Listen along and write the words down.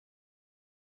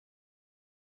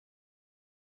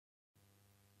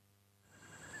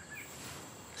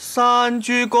3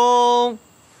鞠躬。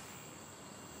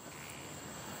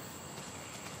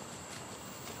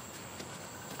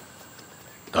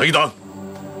等一等。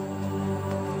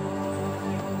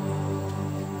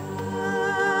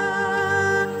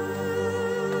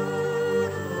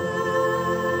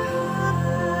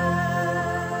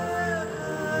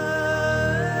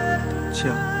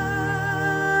 将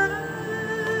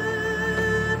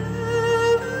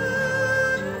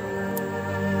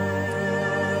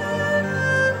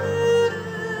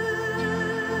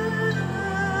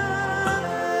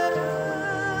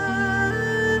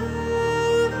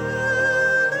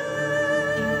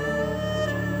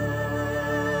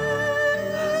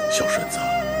小顺子，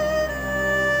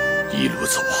一路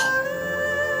走好。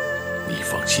你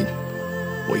放心，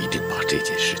我一定把这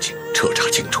件事情彻查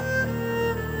清楚。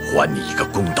 还你一个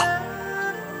公道。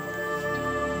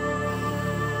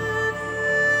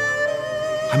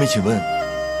还没请问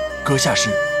阁下是？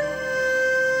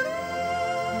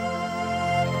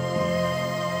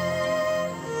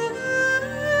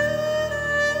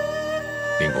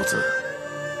林公子，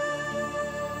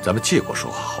咱们借过说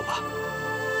话好吧？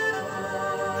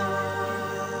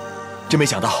真没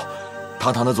想到，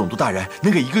堂堂的总督大人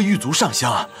能给一个狱卒上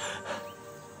香啊！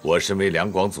我身为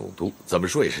两广总督，怎么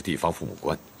说也是地方父母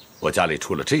官。 我家里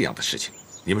出了这样的事情，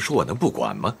你们说我能不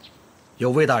管吗？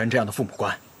有魏大人这样的父母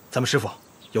官，咱们师傅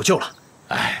有救了。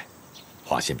哎，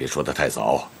话先别说得太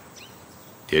早。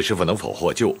铁师傅能否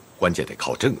获救，关键得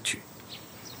靠证据。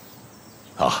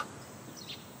啊，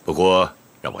不过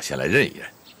让我先来认一认。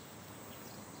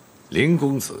林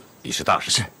公子，你是大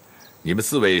师，是。你们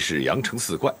4位是阳城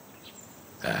4怪。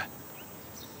哎，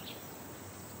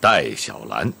戴小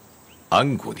兰，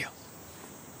安姑娘。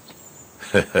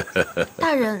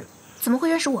大人怎么会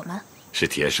认识我们？是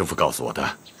铁师傅告诉我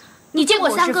的。你见过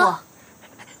我三哥？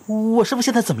我师傅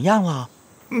现在怎么样了？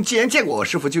你既然见过我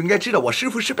师傅，就应该知道我师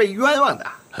傅是被冤枉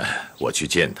的。哎，我去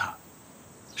见他，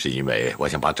是因为我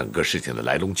想把整个事情的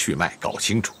来龙去脉搞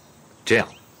清楚，这样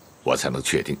我才能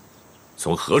确定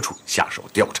从何处下手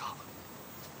调查。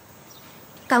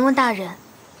敢问大人，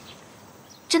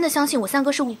真的相信我三哥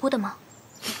是无辜的吗？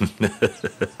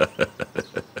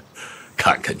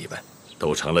看看你们。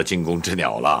 都成了惊弓之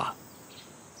鸟了。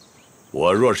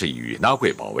我若是以拿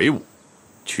贵宝为伍，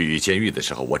去监狱的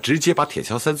时候，我直接把铁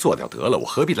锹3做掉得了，我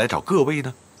何必来找各位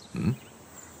呢？嗯。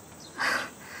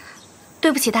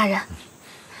对不起，大人，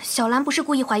小兰不是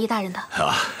故意怀疑大人的。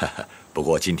啊，不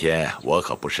过今天我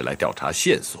可不是来调查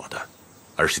线索的，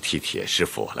而是替铁师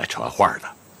傅来传话的。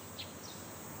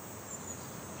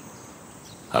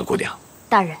安姑娘，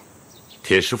大人，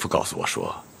铁师傅告诉我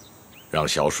说，让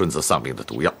小顺子丧命的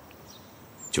毒药。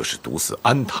 就是毒死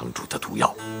安堂主的毒药。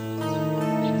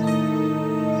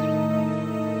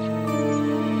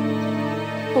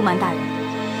不瞒大人，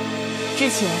之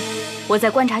前我在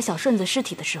观察小顺子尸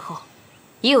体的时候，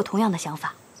也有同样的想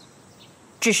法，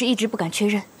只是一直不敢确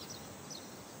认。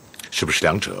是不是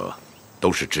两者都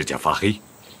是指甲发黑？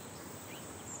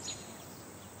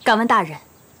敢问大人，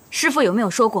师父有没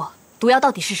有说过毒药到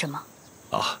底是什么？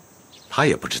啊，他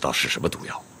也不知道是什么毒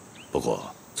药，不过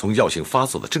从药性发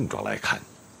作的症状来看。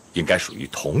 应该属于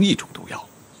同一种毒药。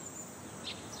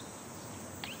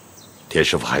铁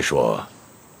师傅还说，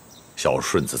小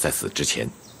顺子在死之前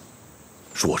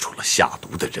说出了下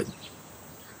毒的人。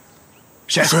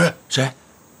谁？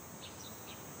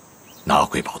拿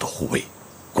贵宝的护卫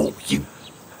顾英。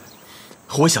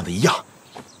和我想的一样，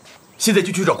现在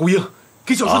就去找顾英，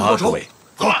给小顺子报仇。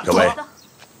各位，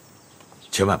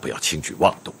千万不要轻举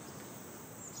妄动。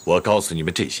我告诉你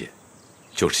们这些，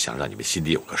就是想让你们心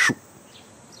里有个数。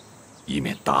 以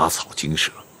免打草惊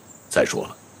蛇。再说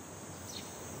了，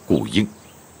顾英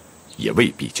也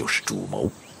未必就是主谋。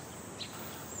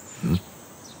嗯，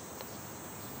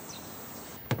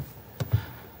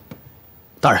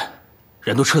大人，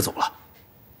人都撤走了。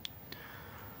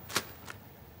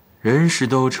人是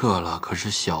都撤了，可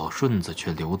是小顺子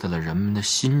却留在了人们的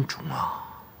心中啊。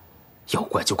要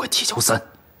怪就怪铁锹3，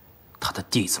他的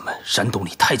弟子们山洞里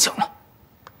太强了。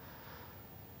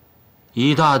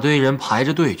 一大堆人排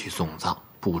着队去送葬，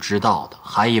不知道的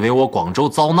还以为我广州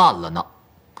遭难了呢。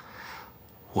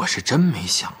我是真没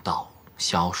想到，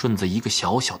小顺子一个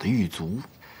小小的狱卒，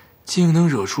竟能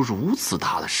惹出如此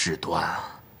大的事端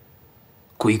啊！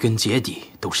归根结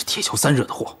底都是铁锹3惹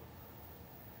的祸。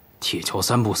铁锹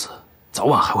3不死，早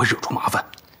晚还会惹出麻烦。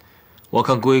我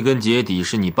看归根结底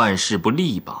是你办事不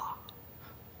力吧？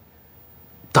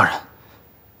大人，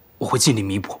我会尽力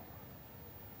弥补，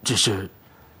只是。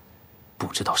 不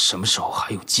知道什么时候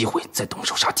还有机会再动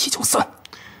手杀铁锹3。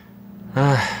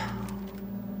唉，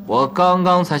我刚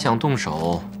刚才想动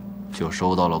手，就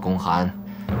收到了公函，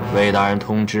魏大人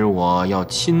通知我要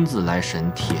亲自来审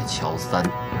铁桥3。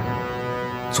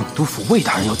总督府魏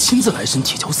大人要亲自来审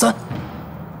铁桥3。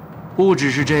不只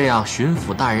是这样，巡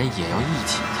抚大人也要一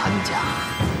起参加。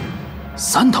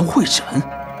3堂会审，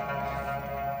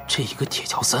这一个铁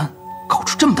桥3搞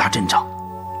出这么大阵仗。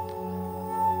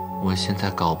我现在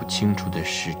搞不清楚的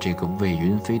是，这个魏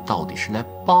云飞到底是来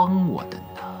帮我的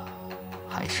呢，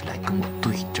还是来跟我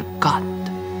对着干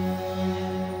的？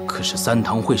可是3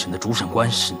堂会审的主审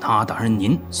官是那大人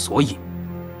您，所以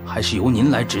还是由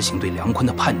您来执行对梁坤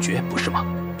的判决，不是吗？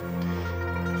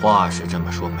话是这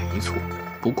么说没错，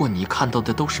不过你看到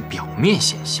的都是表面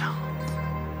现象。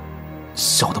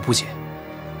小的不解。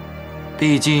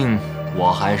毕竟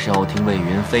我还是要听魏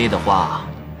云飞的话。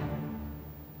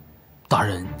大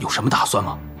人有什么打算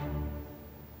吗？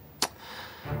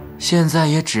现在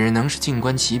也只能是静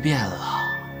观其变了。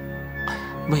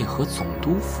为何总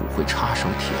督府会插手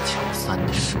铁桥3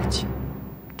的事情？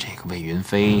这个魏云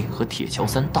飞和铁桥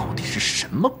3到底是什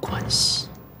么关系？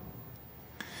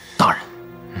大人，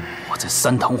我在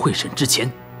3堂会审之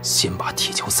前，先把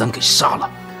铁桥3给杀了。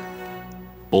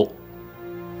不，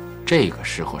这个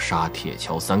时候杀铁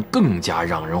桥3更加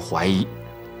让人怀疑。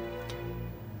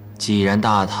既然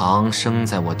大唐生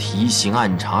在我提刑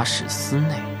按察使司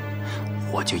内，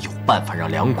我就有办法让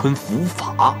梁坤伏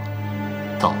法。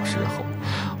到时候，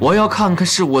我要看看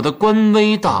是我的官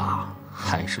威大，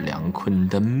还是梁坤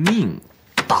的命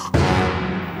大。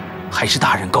还是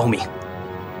大人高明。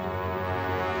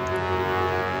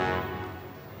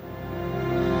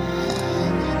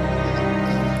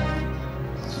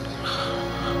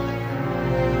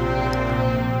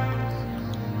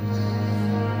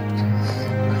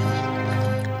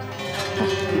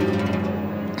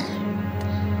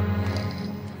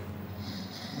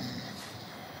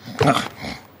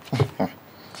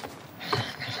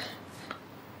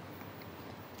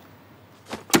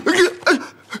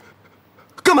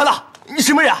干嘛的？你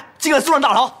什么人？竟敢肃然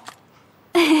大牢！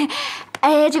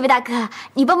哎，这位大哥，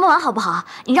你帮忙好不好？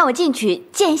你让我进去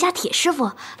见一下铁师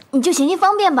傅，你就行行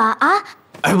方便吧？啊？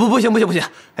哎，不行，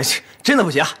哎，真的不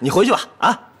行，你回去吧。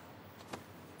啊！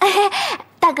哎，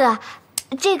大哥，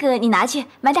这个你拿去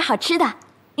买点好吃的，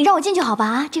你让我进去好吧？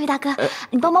啊，这位大哥，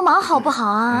你帮忙好不好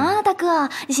啊？啊，大哥，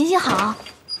你行好。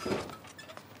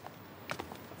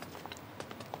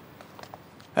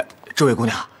哎，这位姑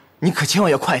娘，你可千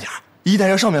万要快点，一旦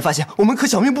让上面发现，我们可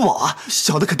小命不保啊！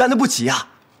小的可担得不起呀！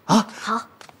啊，好。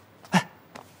哎，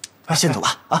先走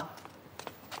吧。啊，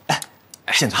哎，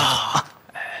先走啊！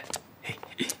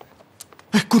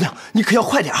哎，姑娘，你可要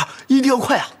快点啊，一定要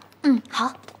快啊！嗯，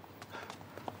好。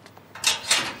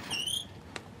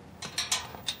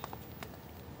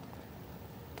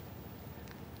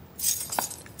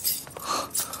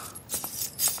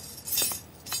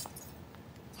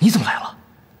你怎么来了？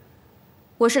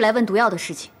我是来问毒药的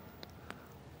事情。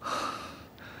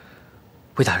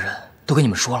魏大人都跟你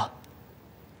们说了。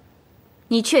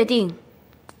你确定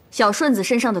小顺子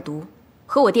身上的毒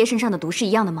和我爹身上的毒是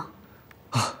一样的吗？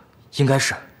啊，应该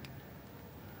是。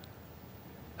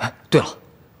哎，对了，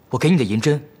我给你的银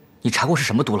针，你查过是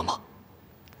什么毒了吗？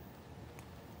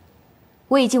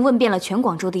我已经问遍了全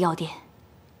广州的药店，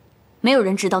没有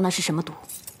人知道那是什么毒。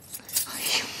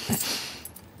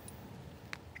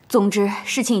总之，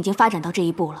事情已经发展到这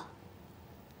一步了。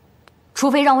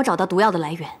除非让我找到毒药的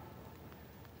来源，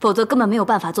否则根本没有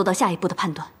办法做到下一步的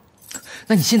判断。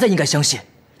那你现在应该相信，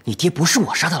你爹不是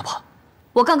我杀的了吧？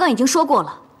我刚刚已经说过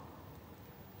了，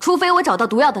除非我找到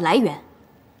毒药的来源，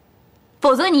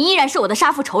否则你依然是我的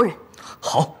杀父仇人。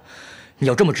好，你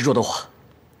要这么执着的话，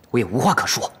我也无话可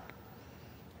说。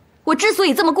我之所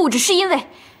以这么固执，是因为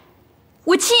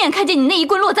我亲眼看见你那一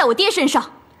棍落在我爹身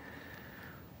上。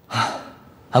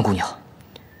安姑娘，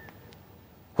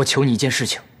我求你一件事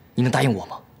情，你能答应我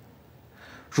吗？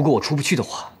如果我出不去的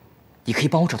话，你可以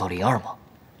帮我找到灵儿吗？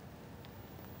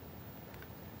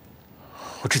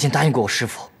我之前答应过我师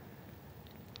父，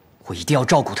我一定要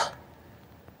照顾他，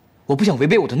我不想违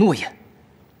背我的诺言，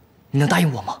你能答应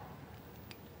我吗？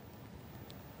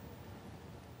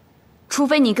除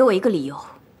非你给我一个理由，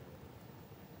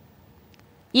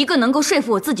一个能够说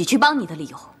服我自己去帮你的理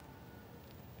由，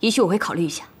也许我会考虑一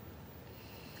下。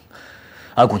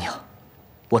安姑娘，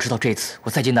我知道这次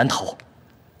我在劫难逃，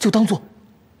就当做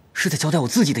是在交代我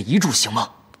自己的遗嘱，行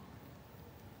吗？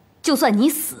就算你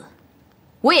死，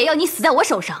我也要你死在我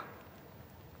手上。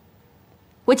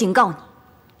我警告你，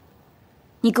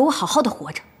你给我好好的活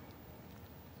着，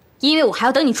因为我还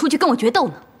要等你出去跟我决斗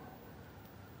呢。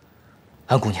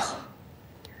安姑娘，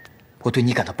我对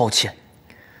你感到抱歉。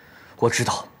我知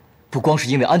道，不光是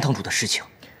因为安堂主的事情，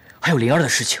还有灵儿的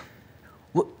事情，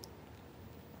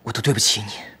我都对不起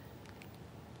你。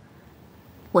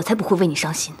我才不会为你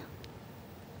伤心呢。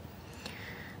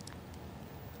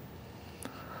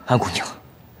安姑娘，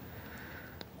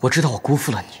我知道我辜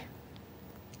负了你，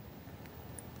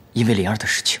因为灵儿的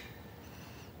事情，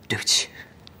对不起。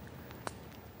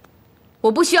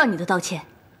我不需要你的道歉。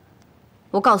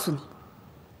我告诉你，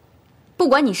不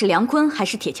管你是梁坤还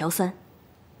是铁桥三，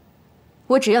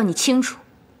我只要你清楚，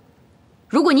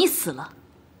如果你死了，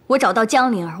我找到江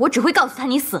灵儿，我只会告诉她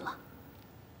你死了，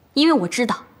因为我知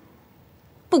道，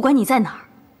不管你在哪儿，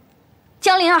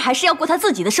江灵儿还是要过她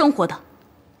自己的生活的。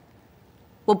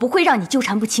我不会让你纠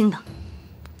缠不清的。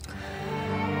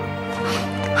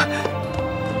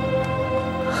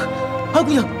安姑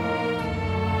娘，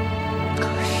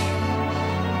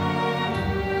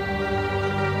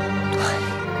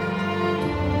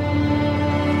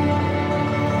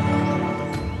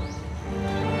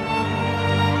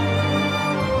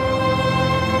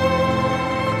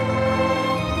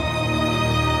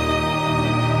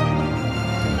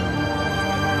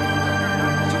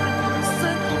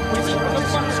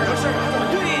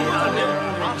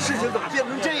事情怎么变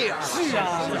成这样？是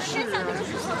啊，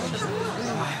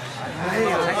哎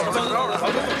呀，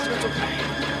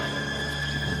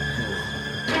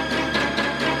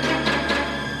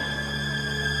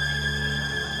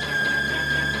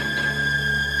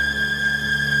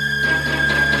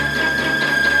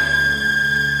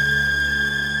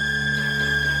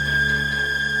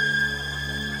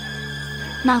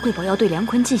那贵宝要对梁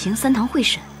坤进行3堂会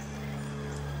审。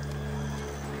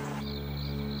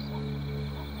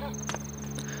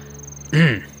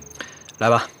来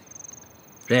吧，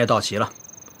人也到齐了。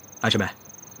安师妹，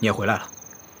你也回来了，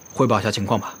汇报一下情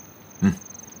况吧。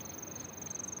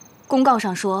公告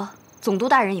上说，总督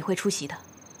大人也会出席的。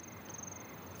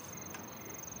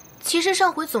其实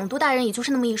上回总督大人也就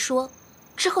是那么一说，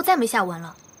之后再没下文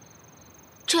了。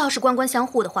这要是官官相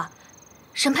护的话，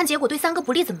审判结果对三哥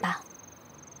不利怎么办？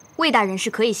魏大人是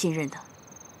可以信任的，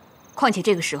况且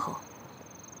这个时候，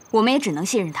我们也只能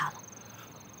信任他了。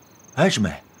安师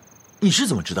妹，你是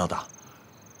怎么知道的？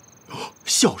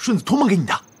小顺子托梦给你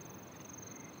的。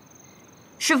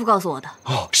师傅告诉我的。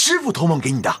哦，师傅托梦给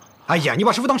你的。哎呀，你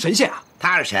把师傅当神仙啊？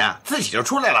他是神啊，自己就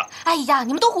出来了。哎呀，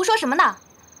你们都胡说什么呢？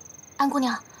安姑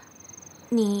娘，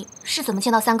你是怎么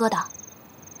见到三哥的？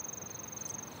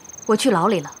我去牢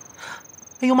里了。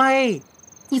哎呦妈哎，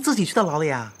你自己去到牢里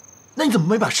啊？那你怎么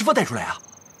没把师傅带出来啊？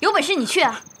有本事你去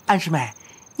啊！安师妹，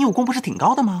你武功不是挺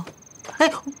高的吗？哎，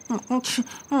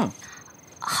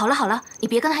好了好了，你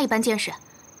别跟他一般见识。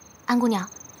安姑娘，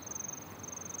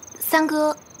三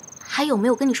哥还有没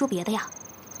有跟你说别的呀？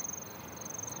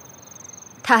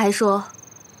他还说，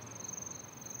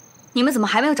你们怎么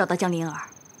还没有找到江灵儿？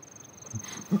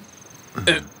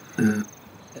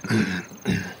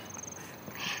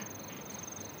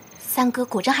三哥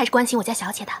果真还是关心我家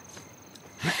小姐的。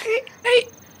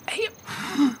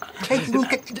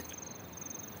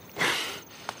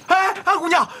哎，安姑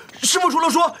娘，师傅除了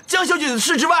说江小姐的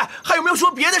事之外，还有没有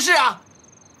说别的事啊？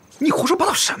你胡说八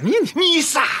道什么呀你？你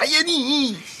傻呀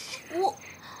你！我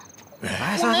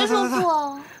没说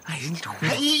错。哎呀，你这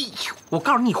哎呦，我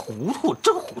告诉你糊涂，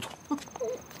真糊涂。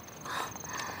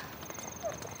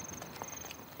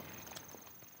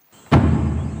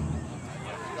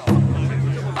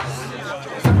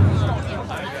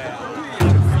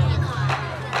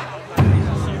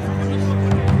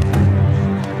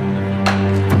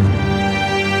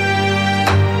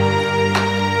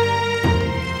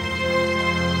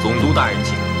总督大人，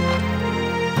请。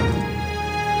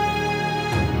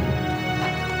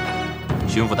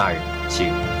巡抚大人，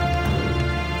请。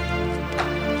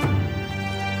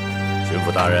巡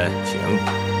抚大人，请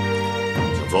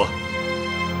坐。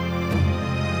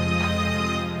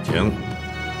请。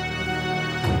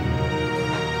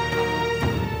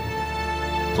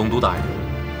总督大人，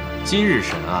今日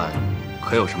审案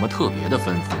可有什么特别的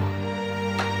吩咐吗？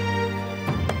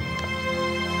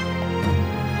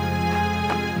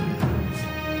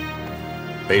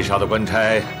被杀的官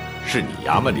差是你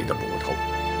衙门里的捕头，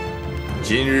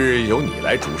今日由你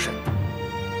来主审，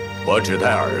我只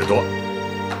带耳朵，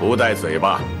不带嘴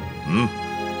巴。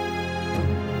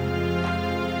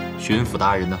巡抚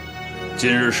大人呢？今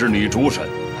日是你主审，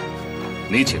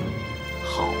你请。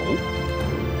好。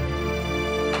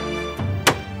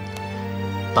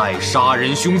待杀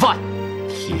人凶犯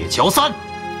铁桥三。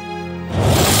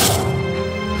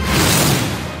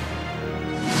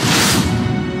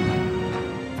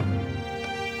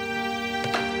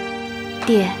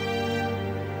爹，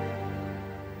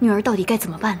女儿到底该怎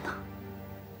么办呢？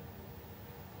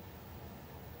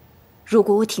如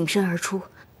果我挺身而出，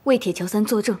为铁桥三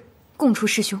作证，供出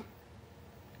师兄，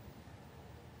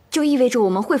就意味着我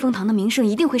们汇丰堂的名声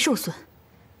一定会受损，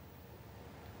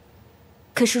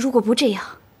可是如果不这样，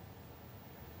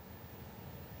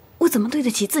我怎么对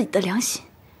得起自己的良心？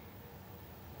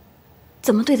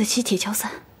怎么对得起铁桥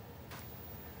三？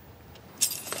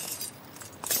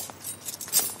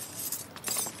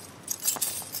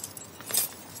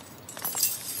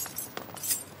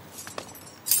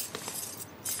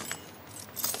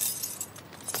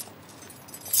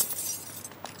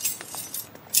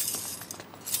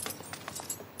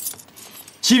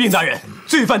启禀大人，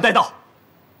罪犯带到。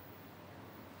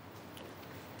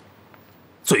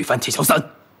罪犯铁桥三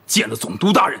见了总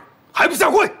督大人，还不下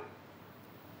跪？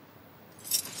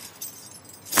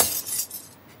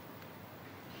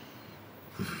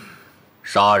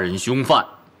杀人凶犯，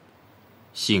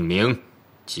姓名、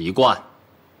籍贯。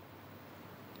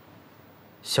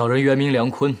小人原名梁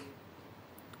坤，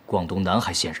广东南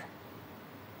海县人。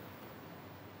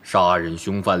杀人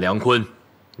凶犯梁坤，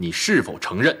你是否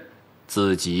承认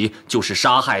自己就是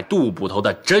杀害杜捕头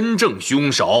的真正凶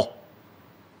手？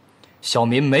小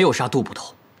民没有杀杜捕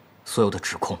头，所有的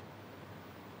指控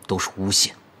都是诬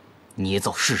陷，捏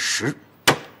造事实。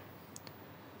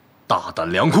大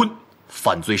胆梁坤，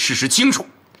犯罪事实清楚，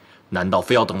难道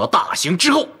非要等到大刑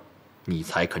之后，你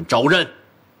才肯招认？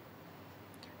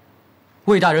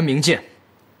魏大人明鉴，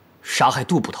杀害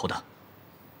杜捕头的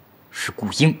是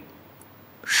顾英，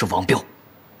是王彪。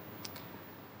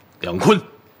梁坤，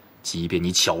即便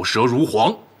你巧舌如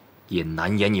簧，也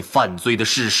难掩你犯罪的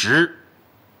事实。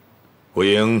顾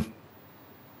英，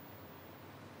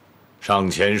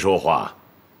上前说话。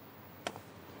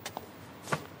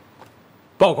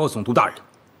报告总督大人，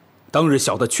当日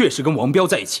小的确实跟王彪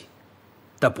在一起，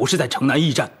但不是在城南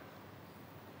驿站，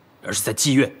而是在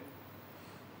妓院。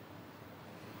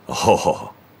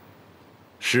哦，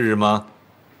是吗？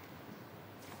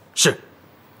是。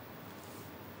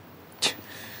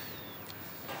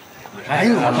哎，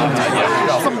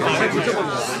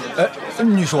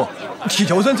你说铁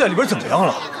桥三在里边怎么样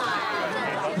了？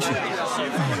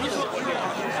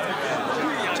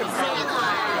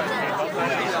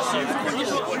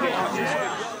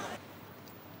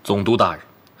总督大人，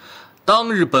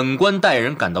当日本官带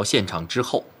人赶到现场之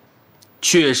后，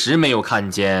确实没有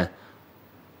看见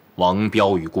王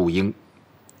彪与顾英。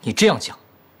你这样讲，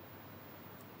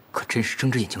可真是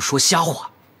睁着眼睛说瞎话。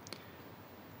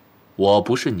我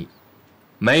不是你，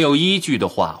没有依据的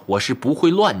话，我是不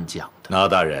会乱讲的。那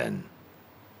大人，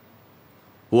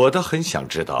我倒很想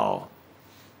知道，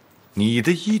你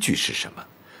的依据是什么？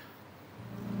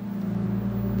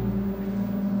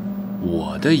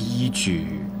我的依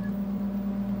据，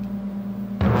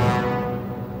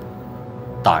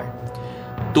大人，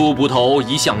杜捕头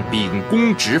一向秉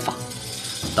公执法，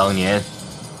当年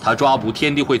他抓捕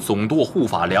天地会总舵护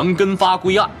法梁根发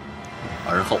归案，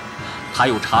而后他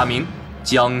又查明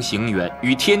江行远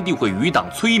与天地会余党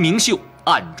崔明秀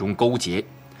暗中勾结，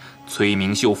崔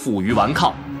明秀负隅顽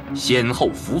抗，先后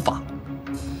伏法。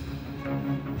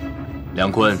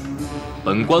梁坤，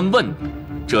本官问你，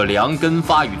这梁根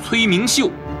发与崔明秀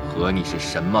和你是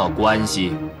什么关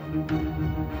系？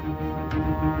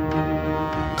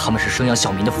他们是生养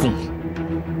小民的父母。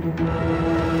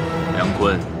梁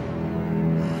坤，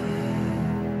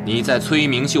你在崔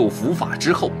明秀伏法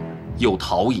之后，又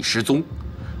逃逸失踪，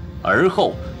而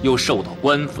后又受到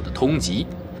官府的通缉，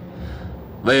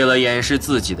为了掩饰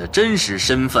自己的真实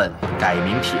身份，改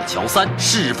名铁桥三，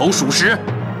是否属实？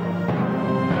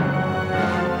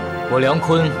我梁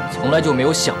坤从来就没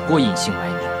有想过隐姓埋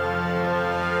名。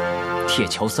铁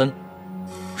桥三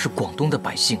是广东的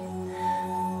百姓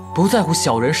不在乎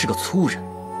小人是个粗人、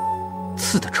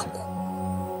次的称呼。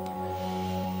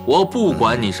我不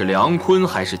管你是梁坤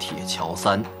还是铁桥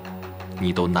三，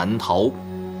你都难逃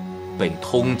被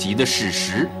通缉的事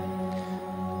实。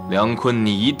梁坤，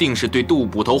你一定是对杜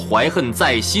捕头怀恨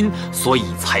在心，所以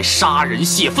才杀人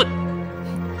泄愤。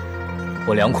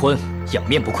我梁坤仰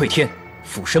面不愧天，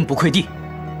俯身不愧地，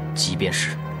即便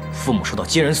是父母受到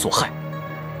奸人所害，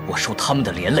我受他们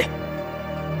的连累，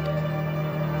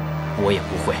我也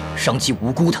不会伤及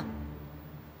无辜的。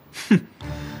哼，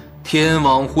天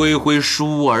网恢恢，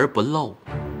疏而不漏。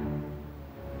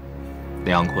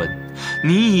梁坤，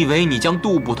你以为你将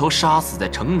杜捕头杀死在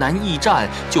城南驿站，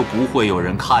就不会有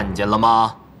人看见了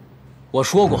吗？我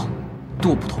说过，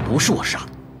杜捕头不是我杀的。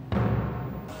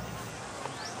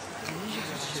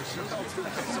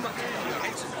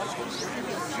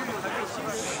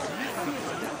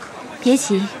别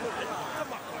急，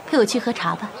陪我去喝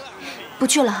茶吧。不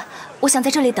去了，我想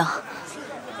在这里等。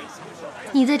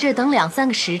你在这儿等2-3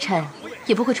个时辰，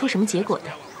也不会出什么结果的。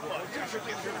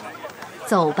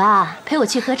走吧，陪我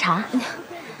去喝茶。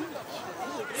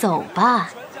走吧。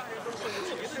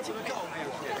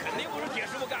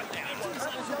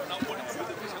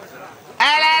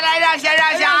哎，让下，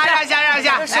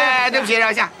哎，对不起，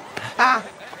让下，啊！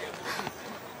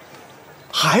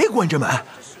还关着门？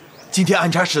今天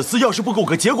暗查史司要是不给我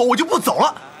个结果，我就不走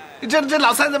了。这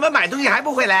老三怎么买东西还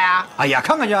不回来啊？哎呀，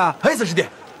看看去！哎，三师弟，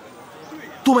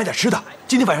多买点吃的，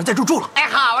今天晚上再住了。哎，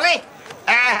好嘞！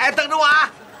哎，等着我啊！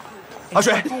阿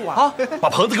水，啊，把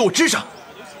棚子给我支上，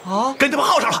啊，跟他们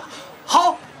耗上了。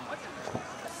好，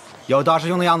有大师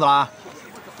兄的样子了，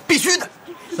必须的，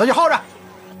那就耗着。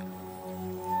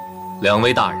两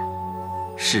位大人，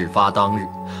事发当日，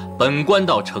本官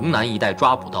到城南一带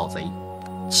抓捕盗贼，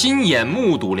亲眼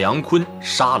目睹梁坤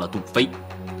杀了杜飞。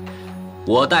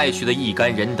我带去的一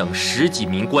干人等10几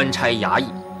名官差衙役，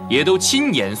也都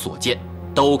亲眼所见，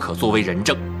都可作为人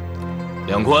证。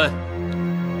梁坤，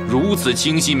如此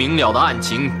清晰明了的案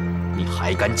情，你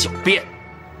还敢狡辩？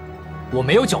我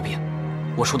没有狡辩，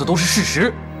我说的都是事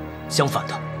实。相反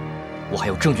的，我还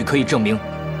有证据可以证明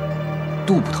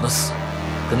杜捕头的死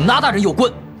跟那大人有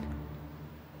关。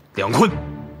梁坤，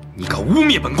你敢污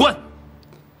蔑本官！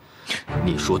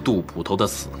你说杜捕头的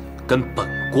死跟本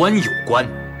官有关，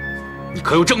你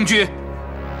可有证据？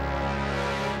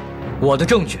我的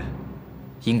证据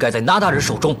应该在那大人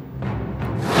手中。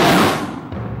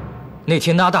那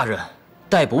天那大人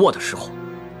逮捕我的时候，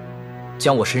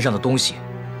将我身上的东西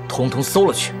统统搜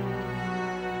了去。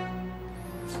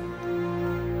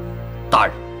大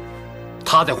人，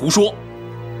他在胡说。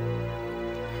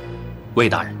魏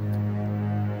大人，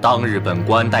当日本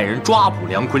官带人抓捕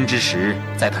梁坤之时，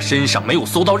在他身上没有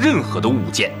搜到任何的物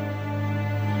件。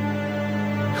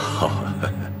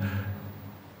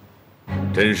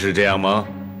真是这样吗？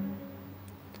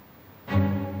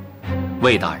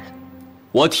魏大人，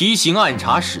我提醒暗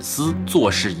查史司做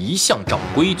事一向照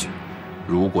规矩。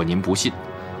如果您不信，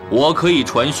我可以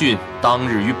传讯当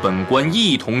日与本官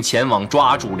一同前往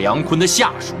抓住梁坤的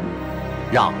下属，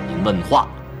让您问话。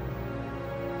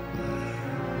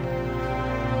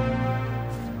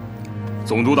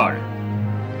总督大人，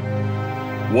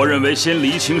我认为先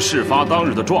厘清事发当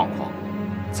日的状况，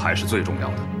才是最重要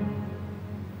的。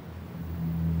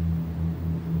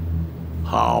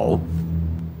好，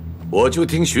我就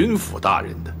听巡抚大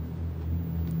人的。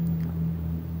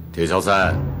铁桥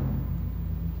三，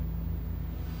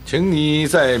请你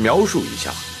再描述一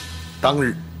下当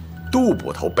日杜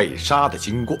捕头被杀的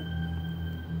经过。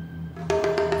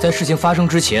在事情发生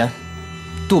之前，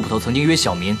杜捕头曾经约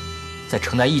小民在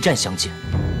城南驿站相见，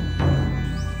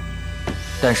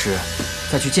但是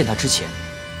在去见他之前，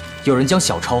有人将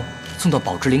小抄送到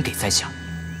宝芝林给在下。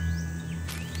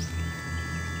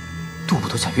杜捕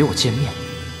头想约我见面，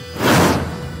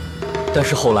但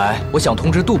是后来我想通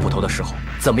知杜捕头的时候，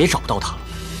怎么也找不到他了。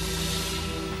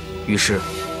于是，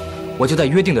我就在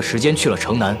约定的时间去了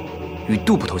城南，与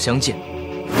杜捕头相见。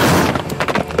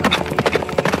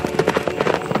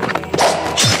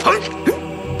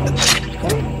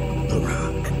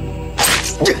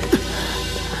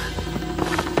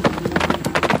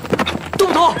杜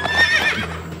捕头，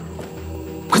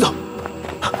快走！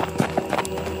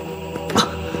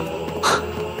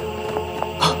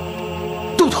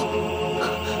杜捕头。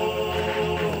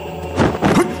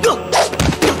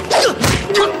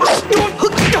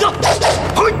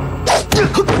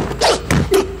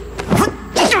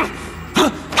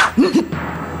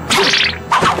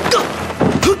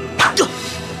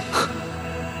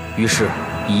于是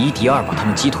以一敌二把他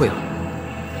们击退了。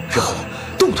之后，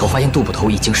杜捕头发现杜捕头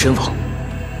已经身亡。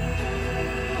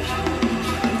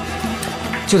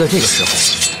就在这个时候，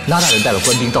那大人带了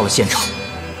官兵到了现场，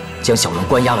将小人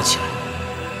关押了起来。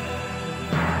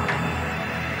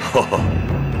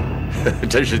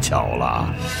真是巧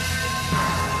了，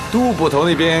杜捕头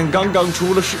那边刚刚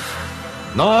出了事，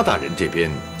那大人这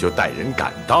边就带人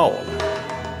赶到了。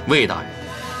魏大人，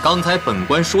刚才本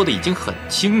官说的已经很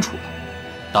清楚了。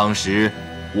当时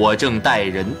我正带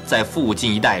人在附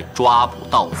近一带抓捕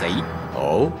盗贼。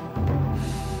哦，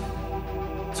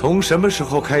从什么时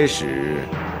候开始，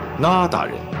那大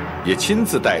人也亲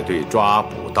自带队抓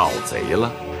捕盗贼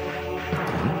了？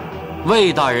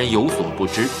魏大人有所不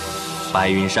知，白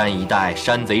云山一带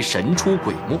山贼神出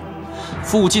鬼没，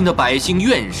附近的百姓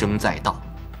怨声载道。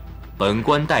本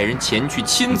官带人前去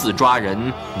亲自抓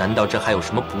人，难道这还有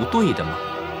什么不对的吗？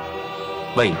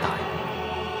魏大人，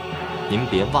您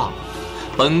别忘了，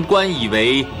本官以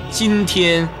为今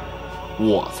天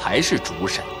我才是主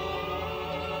审。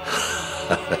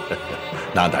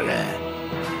那大人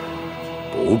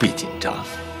不必紧张，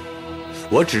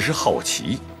我只是好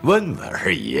奇问问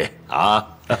而已啊。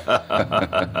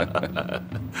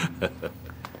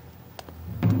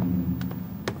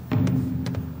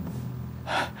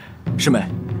师妹，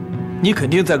你肯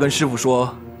定在跟师傅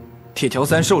说铁桥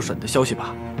三受审的消息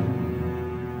吧？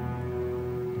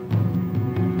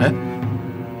哎，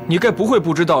你该不会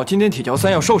不知道今天铁桥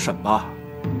三要受审吧？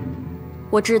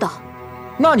我知道。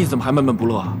那你怎么还闷闷不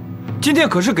乐啊？今天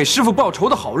可是给师傅报仇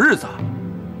的好日子。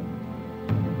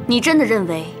你真的认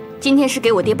为今天是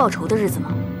给我爹报仇的日子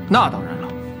吗？那当然了，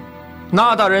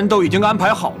那大人都已经安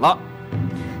排好了。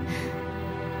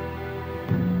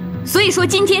所以说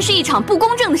今天是一场不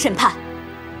公正的审判。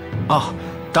啊，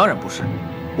当然不是，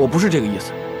我不是这个意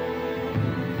思。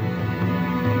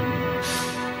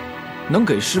能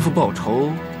给师傅报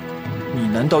仇，你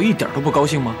难道一点都不高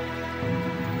兴吗？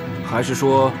还是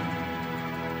说，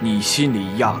你心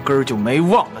里压根儿就没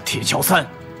忘了铁桥三？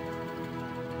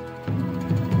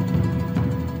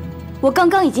我刚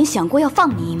刚已经想过要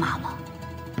放你一马了，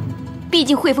毕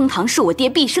竟汇丰堂是我爹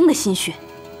毕生的心血。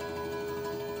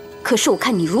可是我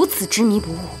看你如此执迷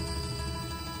不悟，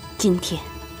今天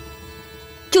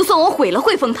就算我毁了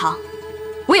汇丰堂，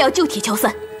我也要救铁桥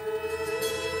三。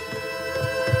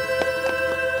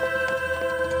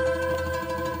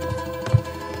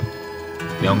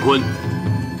梁坤，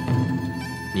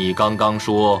你刚刚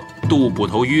说杜捕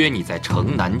头约你在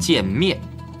城南见面，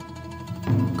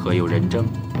可有人证？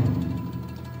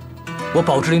我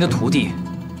宝芝林的徒弟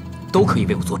都可以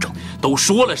为我作证。都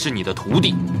说了是你的徒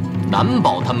弟，难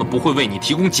保他们不会为你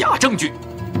提供假证据。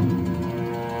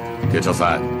铁桥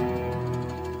三，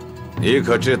你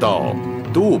可知道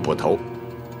杜捕头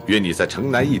约你在城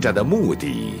南驿站的目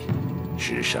的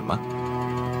是什么？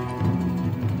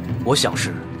我想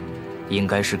是，应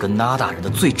该是跟那大人的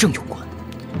罪证有关。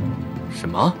什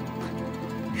么？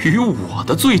与我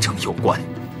的罪证有关？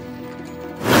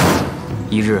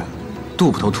一日，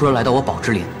杜捕头突然来到我宝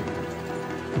芝林。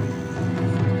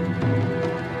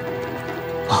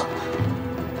啊，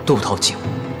杜捕头，请。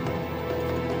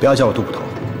不要叫我杜捕头，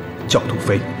叫我杜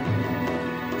飞。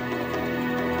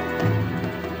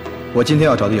我今天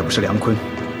要找的也不是梁坤，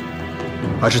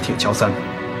而是铁桥三。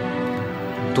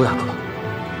杜大哥，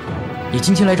你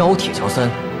今天来找我铁桥三，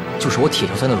就是我铁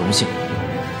桥三的荣幸。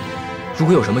如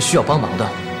果有什么需要帮忙的，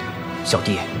小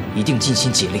弟一定尽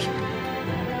心竭力。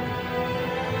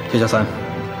铁桥三，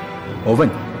我问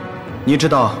你，你知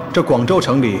道这广州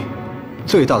城里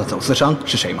最大的走私商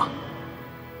是谁吗？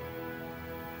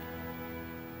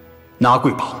拿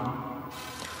贵宝。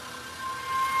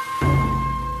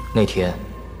那天，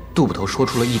杜捕头说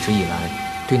出了一直以来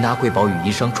对拿贵宝与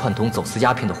宜商串通走私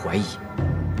鸦片的怀疑，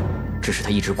只是他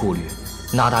一直顾虑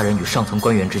那大人与上层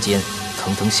官员之间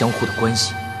层层相互的关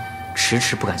系，迟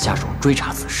迟不敢下手追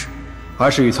查此事，而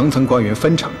是与层层官员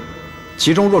分成，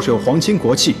其中若是有皇亲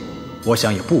国戚，我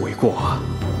想也不为过啊。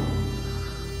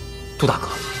杜大哥，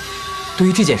对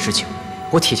于这件事情，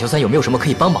我铁桥三有没有什么可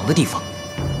以帮忙的地方？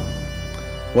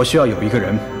我需要有一个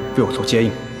人为我做接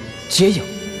应。接应？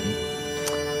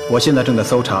我现在正在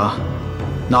搜查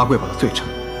拿贵宝的罪证，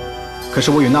可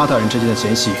是我与那大人之间的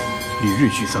嫌隙屡日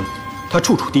俱增，他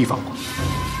处处提防我。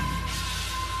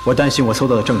我担心我搜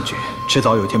到的证据迟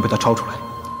早有一天被他抄出来，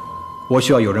我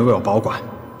需要有人为我保管。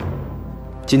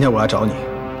今天我来找你，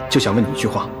就想问你一句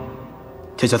话：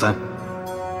铁桥三，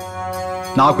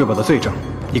拿贵宝的罪证，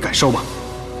你敢收吗？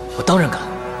我当然敢。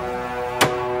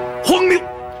荒谬！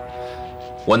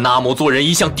我那某做人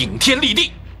一向顶天立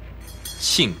地，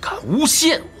竟敢诬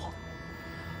陷我！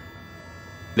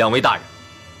两位大人，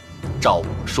照我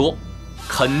说，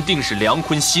肯定是梁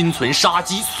坤心存杀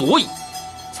机，所以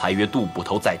才约杜捕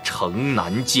头在城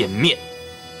南见面。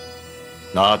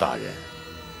那大人，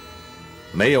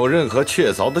没有任何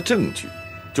确凿的证据，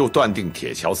就断定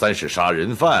铁桥三是杀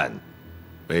人犯，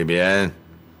未免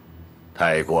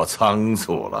太过仓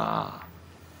促了。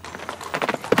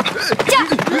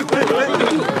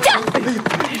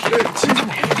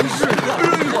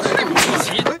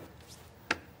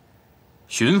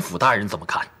巡抚大人怎么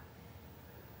看？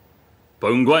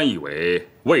本官以为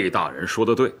魏大人说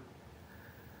的对，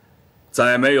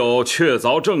在没有确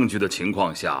凿证据的情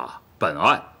况下，本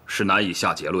案是难以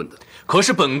下结论的。可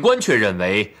是本官却认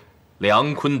为，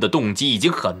梁坤的动机已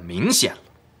经很明显了。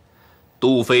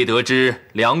杜飞得知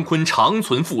梁坤长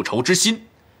存复仇之心，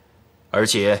而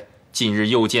且近日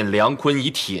又见梁坤以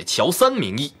铁桥三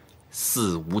名义，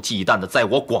肆无忌惮地在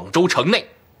我广州城内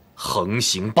横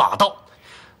行霸道，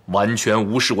完全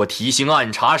无视我提刑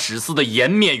按察使司的颜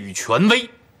面与权威，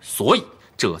所以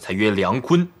这才约梁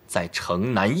坤在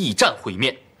城南驿站会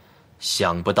面。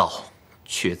想不到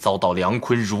却遭到梁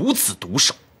坤如此毒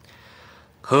手。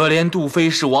可怜杜飞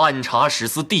是我按察使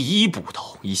司第一捕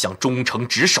头，一向忠诚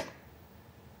职守，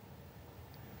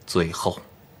最后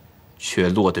却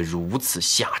落得如此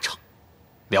下场。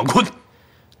梁坤，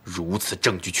如此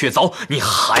证据确凿，你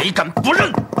还敢不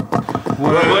认？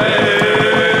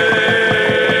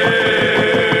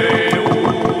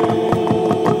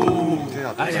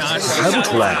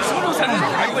出来了。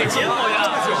快见我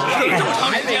呀！这么长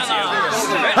时间了。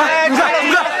哎，你看，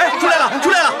哎，出来了！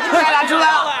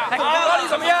哪里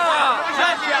怎么样啊？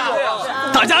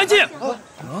大家安静！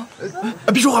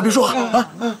别说话啊！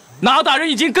那大人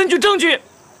已经根据证据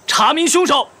查明凶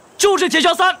手就是铁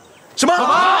锹3。什么？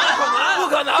不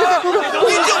可能！你就胡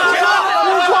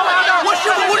说！我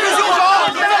师傅不是凶手，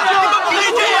你们不可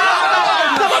以这样！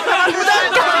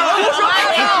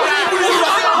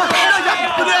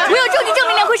我有证据证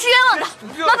明梁坤是冤枉的，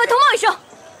麻烦通报一声。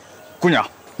姑娘，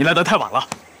你来得太晚了，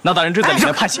那大人正在里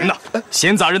面判刑呢，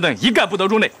闲杂人等一概不得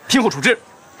入内，听候处置。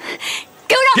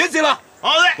给我让！别急了，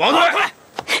好嘞，王队，快！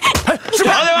是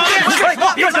吧？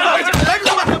别想了，来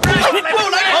住吧！不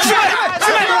来！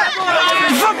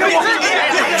你放开我！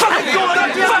放开我！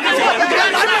放开我！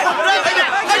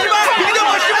干什么？你给我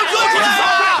师傅说出来！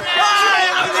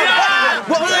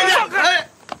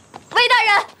魏大人，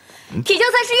铁锹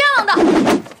3是冤枉的。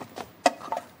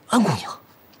安姑娘，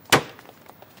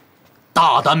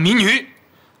大胆民女，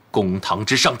公堂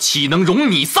之上岂能容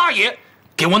你仨也？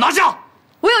给我拿下！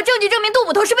我有证据证明杜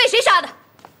捕头是被谁杀的。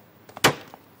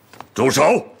住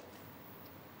手！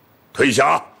退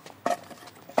下！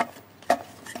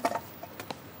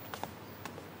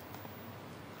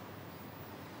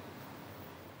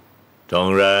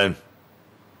证人，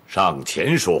上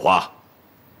前说话。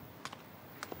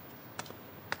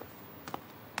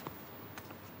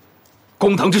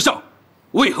公堂之上，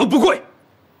为何不跪？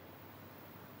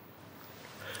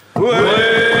快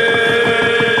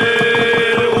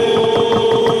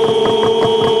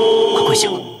跪下！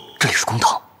这里是公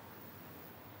堂。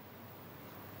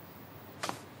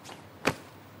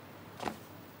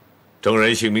证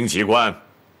人姓名籍贯？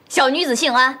小女子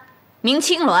姓安，名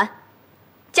青鸾，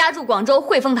家住广州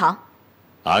汇丰堂。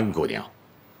安姑娘，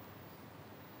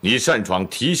你擅闯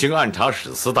提刑按察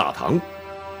使司大堂，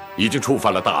已经触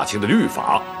犯了大清的律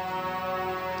法。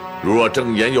如若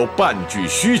证言有半句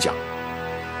虚假，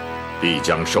必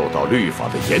将受到律法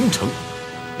的严惩。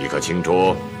你可清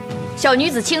楚？小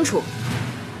女子清楚，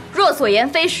若所言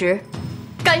非实，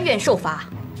甘愿受罚。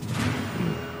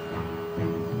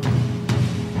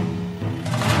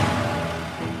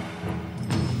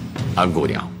安姑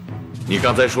娘，你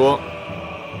刚才说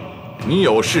你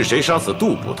有是谁杀死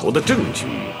杜捕头的证据，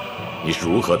你是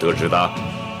如何得知的？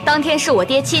当天是我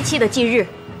爹77的忌日，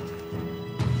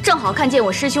正好看见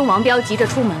我师兄王彪急着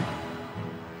出门，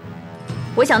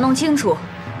我想弄清楚，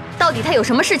到底他有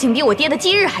什么事情比我爹的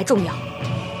忌日还重要。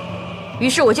于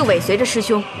是我就尾随着师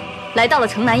兄，来到了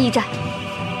城南驿站。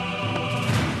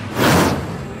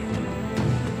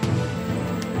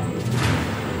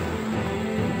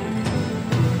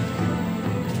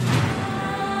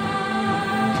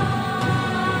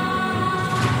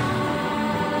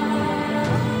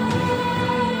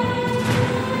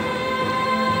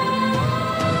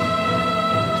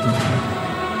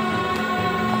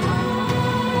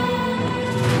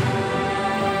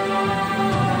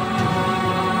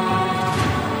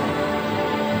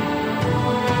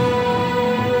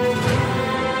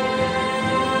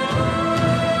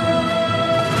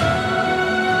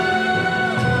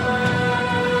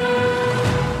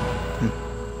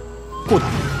顾大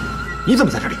人，你怎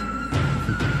么在这里？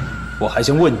我还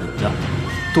想问你呢，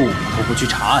杜捕头不去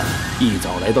查案，一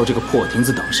早来到这个破亭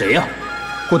子等谁呀？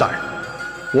顾大人，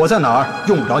我在哪儿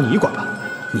用不着你管吧？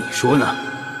你说呢？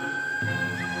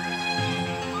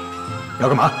要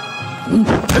干嘛？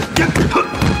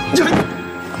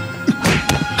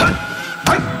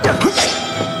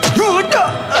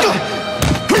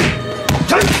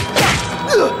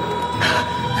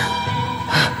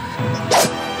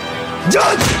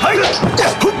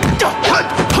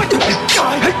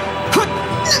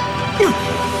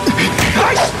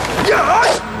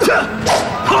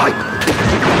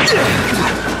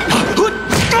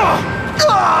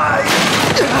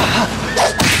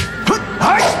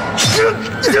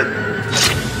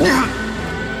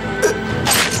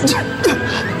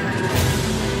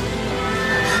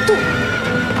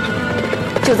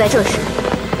就在这时，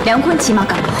梁坤骑马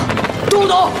赶到。杜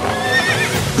总，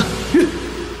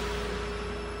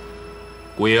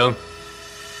顾英，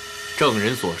证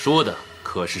人所说的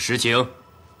可是实情？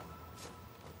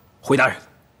回大人，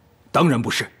当然不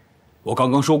是。我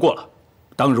刚刚说过了，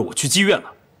当日我去妓院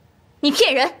了。你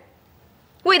骗人！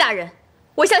魏大人，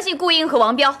我相信顾英和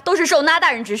王彪都是受那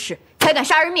大人指使，才敢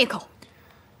杀人灭口。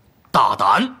大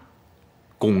胆！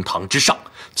公堂之上，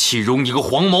岂容你个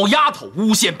黄毛丫头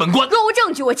诬陷本官？若无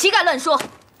证据，我岂敢乱说？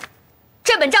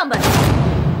这本账本，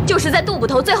就是在杜捕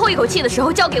头最后一口气的时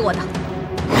候交给我的。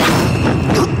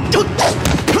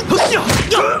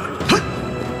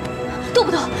杜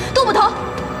捕头，杜捕头，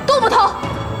杜捕头！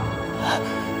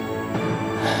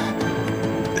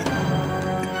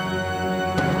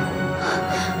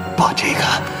把这个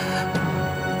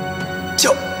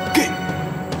交给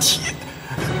铁。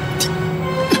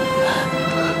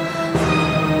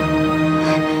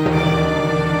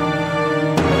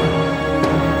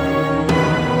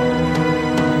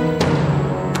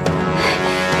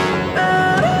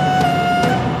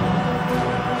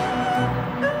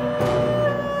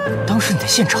当时你在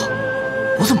现场，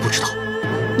我怎么不知道？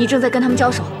你正在跟他们交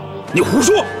手。你胡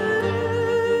说！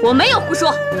我没有胡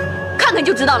说，看看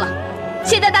就知道了。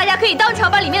现在大家可以当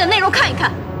场把里面的内容看一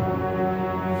看。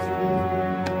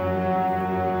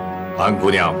安姑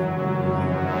娘，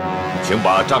请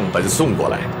把账本送过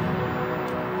来。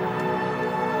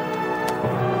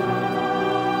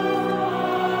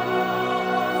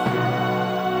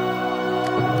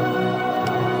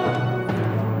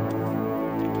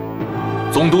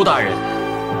总督大人，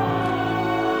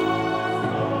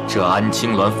这安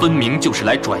青鸾分明就是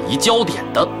来转移焦点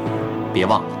的。别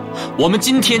忘了，我们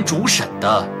今天主审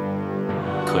的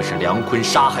可是梁坤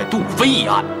杀害杜飞一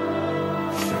案。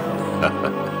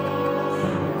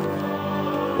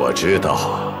我知道，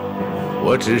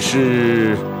我只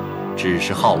是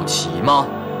好奇吗？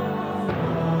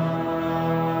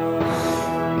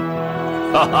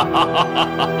哈哈哈哈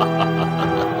哈哈！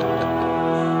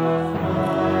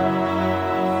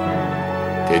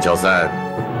铁桥三，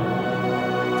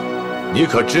你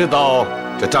可知道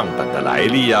这账本的来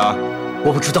历呀？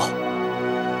我不知道，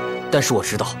但是我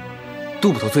知道，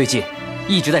杜捕头最近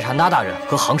一直在查那大人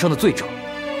和行商的罪证，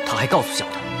他还告诉小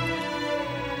的，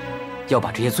要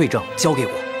把这些罪证交给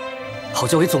我，好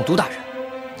交给总督大人，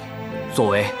作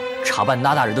为查办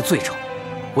那大人的罪证。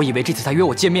我以为这次他约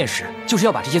我见面时，就是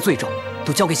要把这些罪证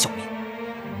都交给小民。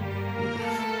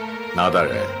那大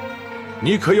人，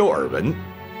你可有耳闻？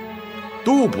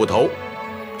杜捕头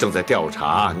正在调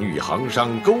查女行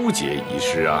商勾结一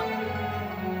事啊！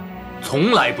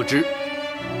从来不知。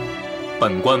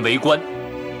本官为官，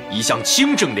一向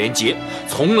清正廉洁，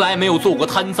从来没有做过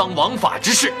贪赃枉法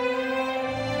之事。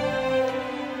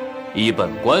依本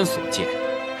官所见，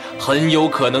很有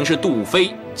可能是杜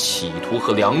飞企图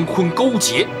和梁坤勾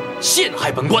结，陷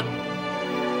害本官。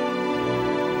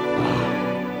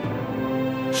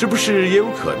是不是也有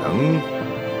可能，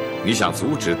你想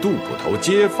阻止杜捕头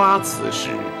揭发此事，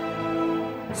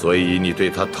所以你对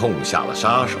他痛下了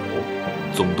杀手？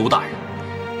总督大人，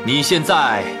你现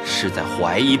在是在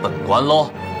怀疑本官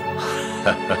喽？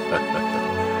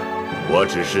我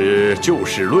只是就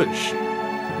事论事，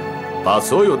把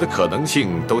所有的可能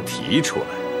性都提出来。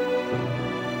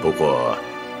不过，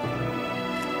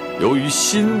由于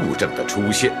新物证的出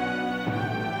现，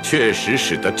确实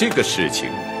使得这个事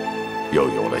情又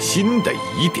有了新的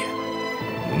疑点。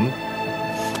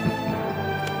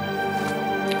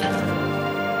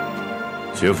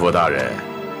巡抚大人，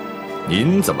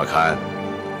您怎么看？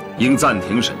应暂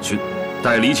停审讯，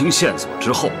待厘清线索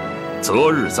之后，择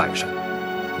日再审。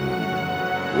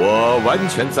我完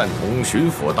全赞同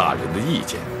巡抚大人的意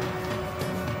见。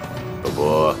不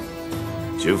过，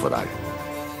巡抚大人，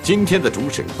今天的主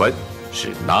审官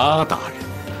是那大人，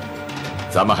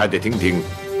咱们还得听听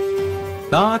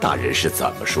那大人是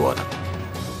怎么说的。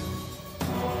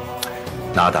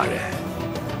那大人，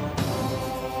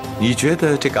你觉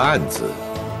得这个案子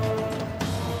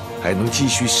还能继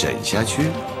续审下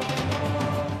去？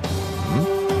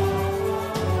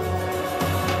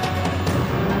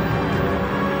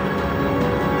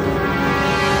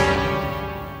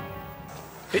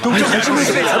都这还是为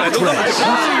什么还不出来？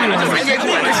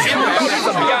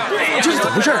这是怎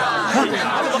么回事啊？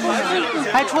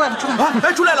哎，出来了，出来了！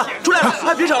哎，出来了，出来了！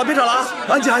哎，别吵了，别吵了啊！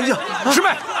安静，安静。师妹，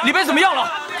里边怎么样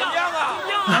了？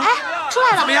哎，出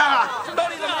来了！怎么样啊？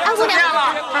安姑娘，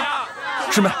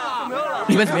师妹，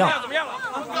里面怎么样？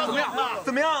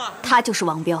怎么样啊？他就是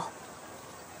王彪。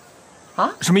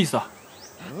啊？什么意思啊？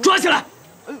抓起来！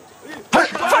哎，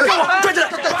放开我！抓起来！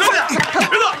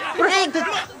别动！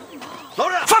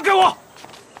放开我！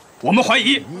我们怀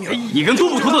疑你跟杜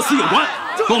捕头的死有关，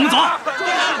跟我们走。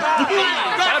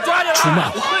出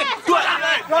卖我？对，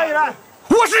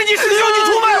我是你师兄，你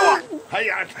出卖我！哎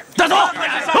呀，带走！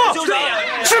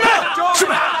师妹，师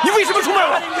妹，你为什么出卖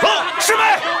我？师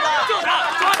妹，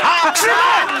师妹，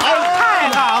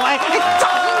太好了，早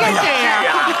应该这样。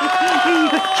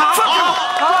放开我！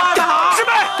师妹，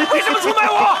为什么出卖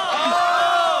我？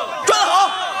抓得好！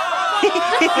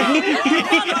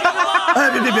哎，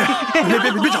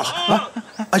别吵了啊！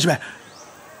哎，师妹，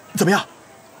怎么样？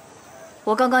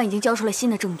我刚刚已经交出了新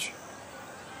的证据，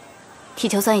铁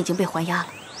桥三已经被还押了。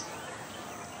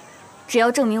只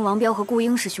要证明王彪和顾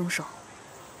英是凶手，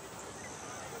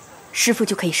师傅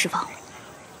就可以释放了。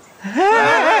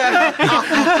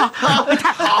好，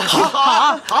太好，好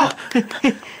啊，好！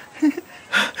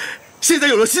现在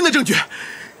有了新的证据，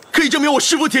可以证明我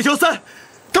师父铁桥三，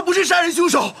他不是杀人凶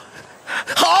手。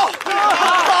好，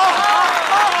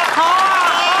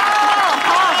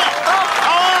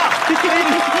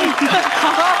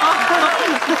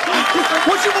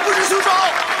我师父不是凶手。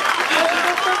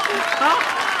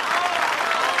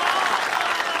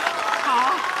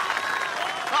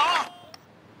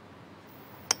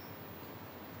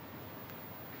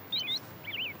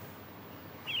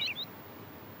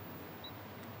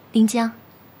临江，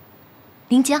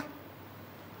临江，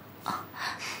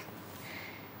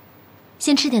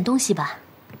先吃点东西吧，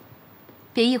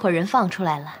别一会儿人放出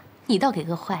来了，你倒给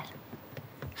饿坏了。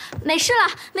没事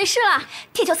了，没事了，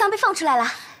铁桥三被放出来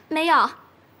了。没有。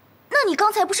那你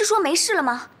刚才不是说没事了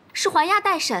吗？是还押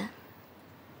待审。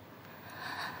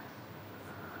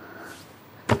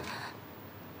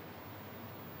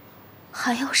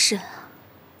还要审啊？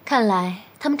看来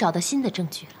他们找到新的证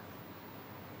据了。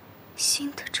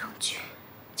新的证据，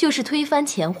就是推翻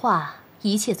前话，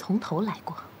一切从头来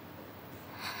过。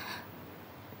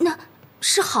那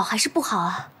是好还是不好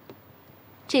啊？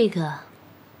这个，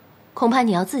恐怕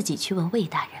你要自己去问魏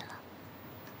大人了。